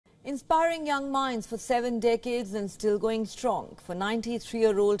Inspiring young minds for 7 decades and still going strong for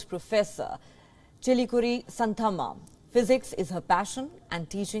 93-year-old Professor Chilukuri Santhamma. Physics is her passion and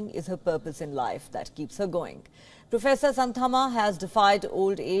teaching is her purpose in life that keeps her going. Professor Santhamma has defied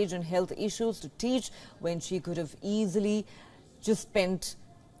old age and health issues to teach when she could have easily just spent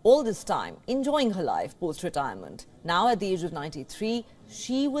all this time enjoying her life post-retirement. Now at the age of 93,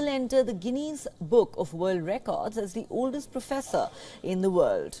 she will enter the Guinness Book of World Records as the oldest professor in the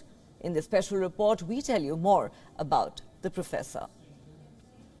world. In this special report, we tell you more about the professor.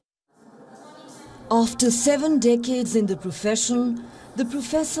 After 7 decades in the profession, the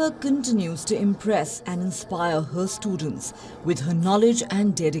professor continues to impress and inspire her students with her knowledge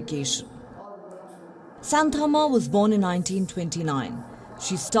and dedication. Santhamma was born in 1929.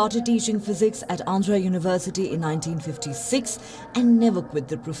 She started teaching physics at Andhra University in 1956 and never quit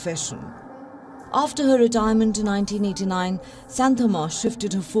the profession. After her retirement in 1989, Santhamma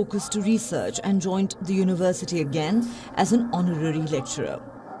shifted her focus to research and joined the university again as an honorary lecturer.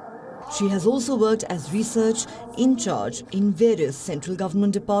 She has also worked as research in charge in various central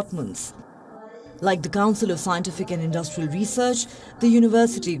government departments, like the Council of Scientific and Industrial Research, the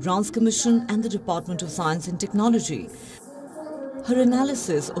University Grants Commission and the Department of Science and Technology. Her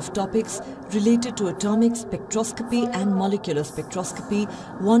analysis of topics related to atomic spectroscopy and molecular spectroscopy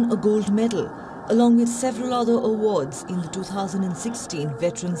won a gold medal, along with several other awards in the 2016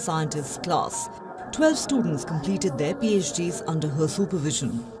 Veteran Scientists class. 12 students completed their PhDs under her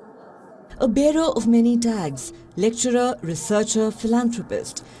supervision. A bearer of many tags, lecturer, researcher,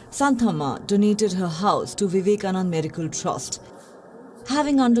 philanthropist, Santhamma donated her house to Vivekanand Medical Trust.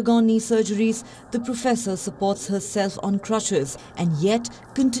 Having undergone knee surgeries, the professor supports herself on crutches and yet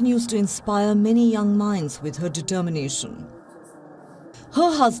continues to inspire many young minds with her determination.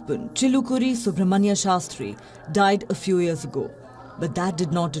 Her husband, Chilukuri Shastri, died a few years ago, but that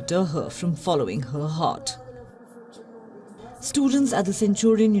did not deter her from following her heart. Students at the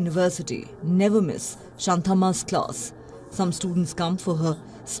Centurion University never miss Santhamma's class. Some students come for her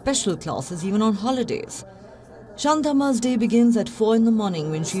special classes even on holidays. Santhamma's day begins at 4 in the morning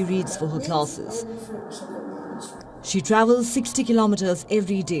when she reads for her classes. She travels 60 kilometers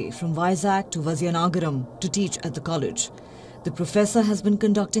every day from Vizag to Vizianagaram to teach at the college. The professor has been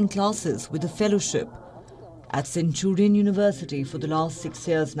conducting classes with a fellowship at Centurion University for the last 6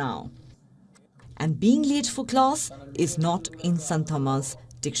 years now. And being late for class is not in Santhamma's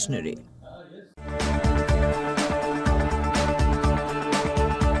dictionary.